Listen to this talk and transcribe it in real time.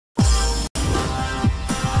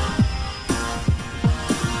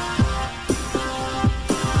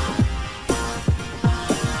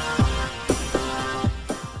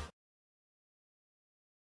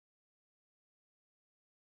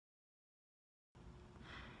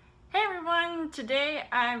everyone, today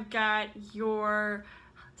I've got your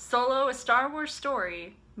Solo: A Star Wars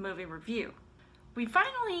Story movie review. We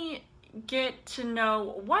finally get to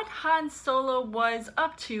know what Han Solo was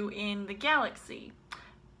up to in the galaxy.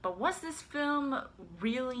 But was this film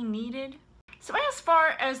really needed? So as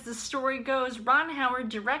far as the story goes, Ron Howard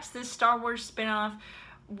directs this Star Wars spin-off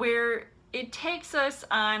where it takes us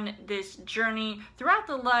on this journey throughout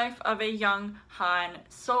the life of a young Han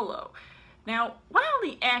Solo. Now, while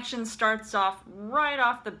the action starts off right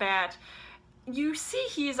off the bat, you see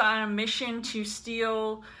he's on a mission to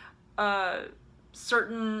steal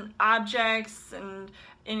certain objects and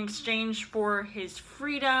in exchange for his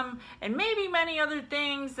freedom and maybe many other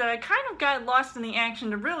things that I kind of got lost in the action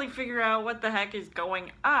to really figure out what the heck is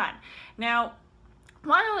going on. Now,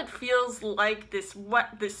 while it feels like this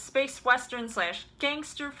space western /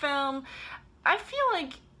 gangster film, I feel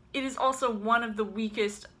like it is also one of the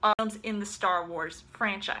weakest films in the Star Wars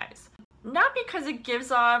franchise. Not because it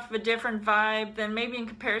gives off a different vibe than maybe in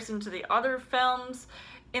comparison to the other films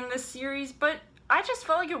in this series, but I just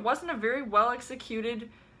felt like it wasn't a very well executed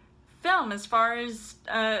film as far as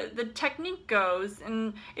the technique goes,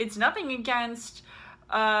 and it's nothing against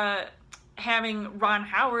having Ron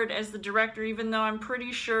Howard as the director, even though I'm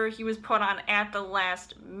pretty sure he was put on at the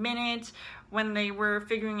last minute when they were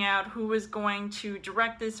figuring out who was going to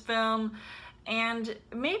direct this film, and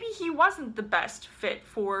maybe he wasn't the best fit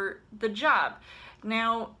for the job.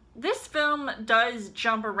 Now, this film does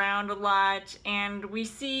jump around a lot, and we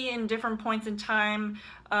see in different points in time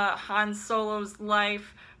Han Solo's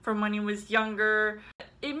life from when he was younger.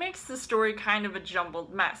 It makes the story kind of a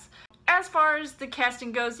jumbled mess. As far as the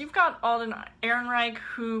casting goes, you've got Alden Ehrenreich,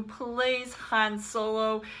 who plays Han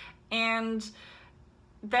Solo, and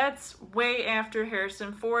that's way after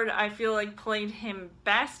Harrison Ford, I feel like, played him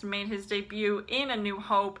best, made his debut in A New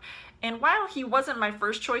Hope. And while he wasn't my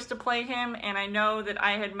first choice to play him, and I know that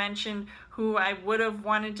I had mentioned who I would have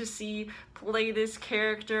wanted to see play this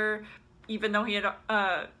character, even though he had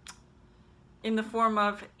in the form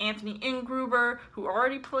of Anthony Ingruber, who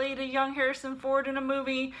already played a young Harrison Ford in a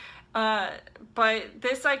movie, but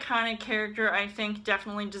this iconic character, I think,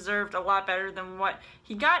 definitely deserved a lot better than what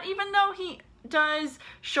he got, even though he does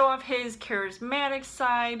show off his charismatic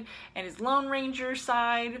side and his Lone Ranger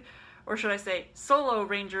side, or should I say Solo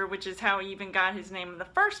Ranger, which is how he even got his name in the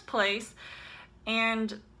first place.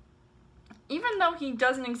 And even though he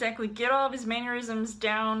doesn't exactly get all of his mannerisms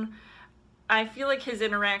down, I feel like his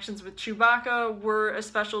interactions with Chewbacca were a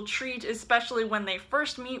special treat, especially when they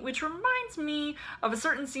first meet, which reminds me of a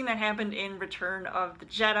certain scene that happened in Return of the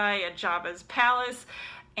Jedi at Jabba's palace.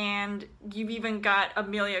 And you've even got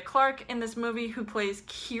Emilia Clarke in this movie, who plays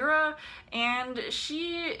Qi'ra, and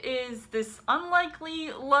she is this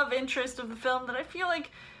unlikely love interest of the film that I feel like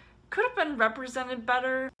could have been represented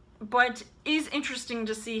better, but is interesting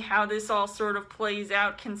to see how this all sort of plays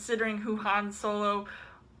out, considering who Han Solo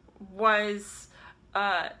was,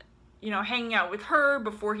 hanging out with her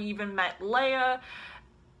before he even met Leia.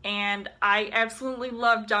 And I absolutely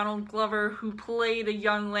love Donald Glover, who played a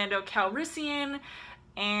young Lando Calrissian,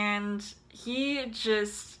 and he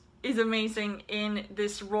just is amazing in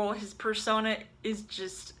this role. His persona is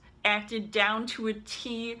just acted down to a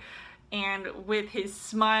T, and with his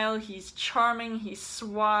smile, he's charming, he's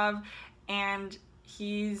suave, and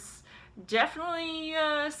he's definitely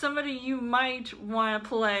somebody you might want to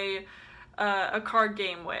play a card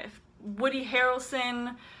game with. Woody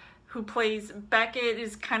Harrelson, who plays Beckett,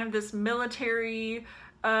 is kind of this military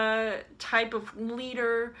type of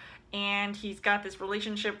leader, and he's got this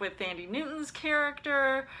relationship with Thandie Newton's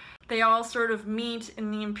character. They all sort of meet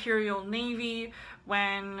in the Imperial Navy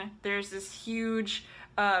when there's this huge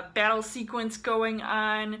battle sequence going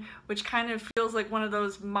on, which kind of feels like one of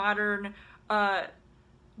those modern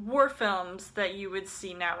war films that you would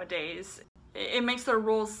see nowadays. It makes their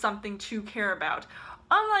roles something to care about.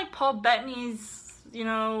 Unlike Paul Bettany's,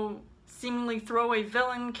 seemingly throwaway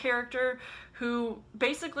villain character, who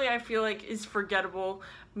basically I feel like is forgettable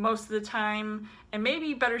most of the time and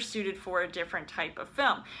maybe better suited for a different type of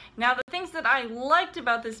film. Now, the things that I liked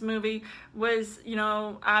about this movie was,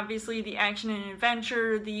 obviously the action and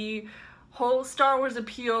adventure. The whole Star Wars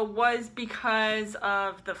appeal was because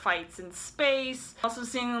of the fights in space. Also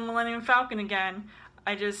seeing the Millennium Falcon again.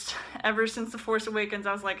 Ever since The Force Awakens,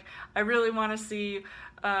 I was like, I really want to see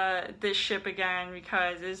this ship again,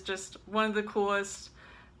 because it's just one of the coolest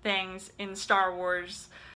things in Star Wars.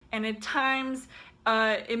 And at times,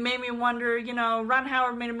 it made me wonder, Ron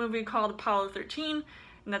Howard made a movie called Apollo 13,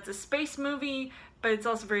 and that's a space movie, but it's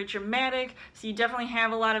also very dramatic, so you definitely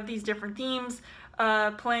have a lot of these different themes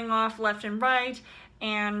playing off left and right,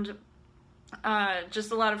 and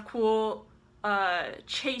Just a lot of cool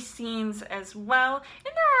chase scenes as well. And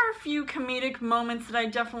there are a few comedic moments that I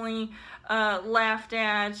definitely laughed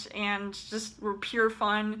at and just were pure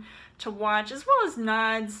fun to watch, as well as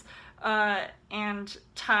nods and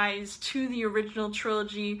ties to the original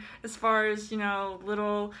trilogy as far as, you know,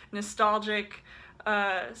 little nostalgic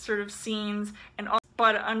sort of scenes.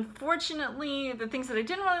 But unfortunately, the things that I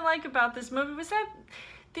didn't really like about this movie was that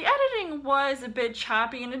the editing was a bit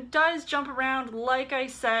choppy, and it does jump around, like I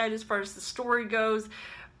said, as far as the story goes.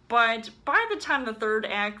 But by the time the third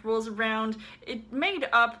act rolls around, it made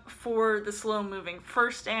up for the slow-moving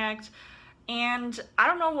first act. And I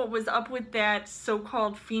don't know what was up with that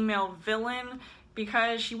so-called female villain,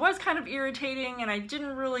 because she was kind of irritating, and I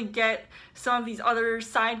didn't really get some of these other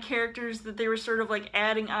side characters that they were sort of like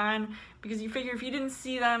adding on, because you figure if you didn't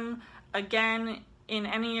see them again in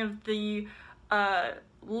any of the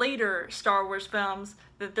later Star Wars films,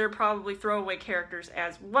 that they're probably throwaway characters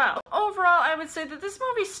as well. Overall, I would say that this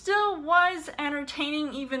movie still was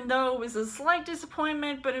entertaining, even though it was a slight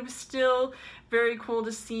disappointment, but it was still very cool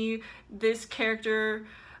to see this character,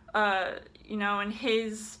 you know, and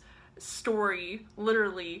his story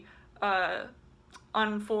literally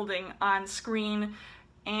unfolding on screen.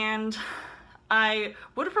 And I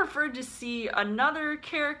would have preferred to see another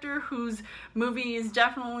character whose movie is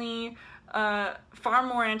definitely far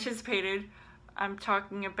more anticipated. I'm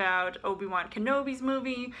talking about Obi-Wan Kenobi's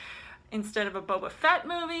movie instead of a Boba Fett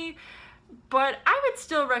movie. But I would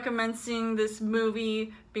still recommend seeing this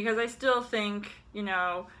movie, because I still think, you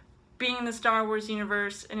know, being in the Star Wars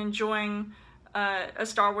universe and enjoying a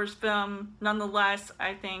Star Wars film nonetheless,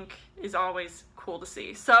 I think is always cool to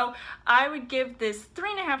see. So I would give this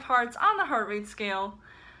 3.5 hearts on the heart rate scale.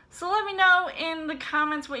 So let me know in the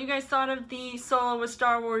comments what you guys thought of the Solo: A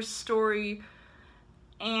Star Wars Story.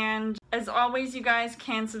 And as always, you guys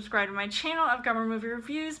can subscribe to my channel. I've got more movie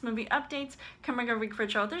reviews, movie updates coming every week for a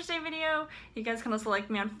Chill Thursday video. You guys can also like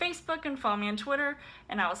me on Facebook and follow me on Twitter,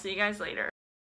 and I will see you guys later.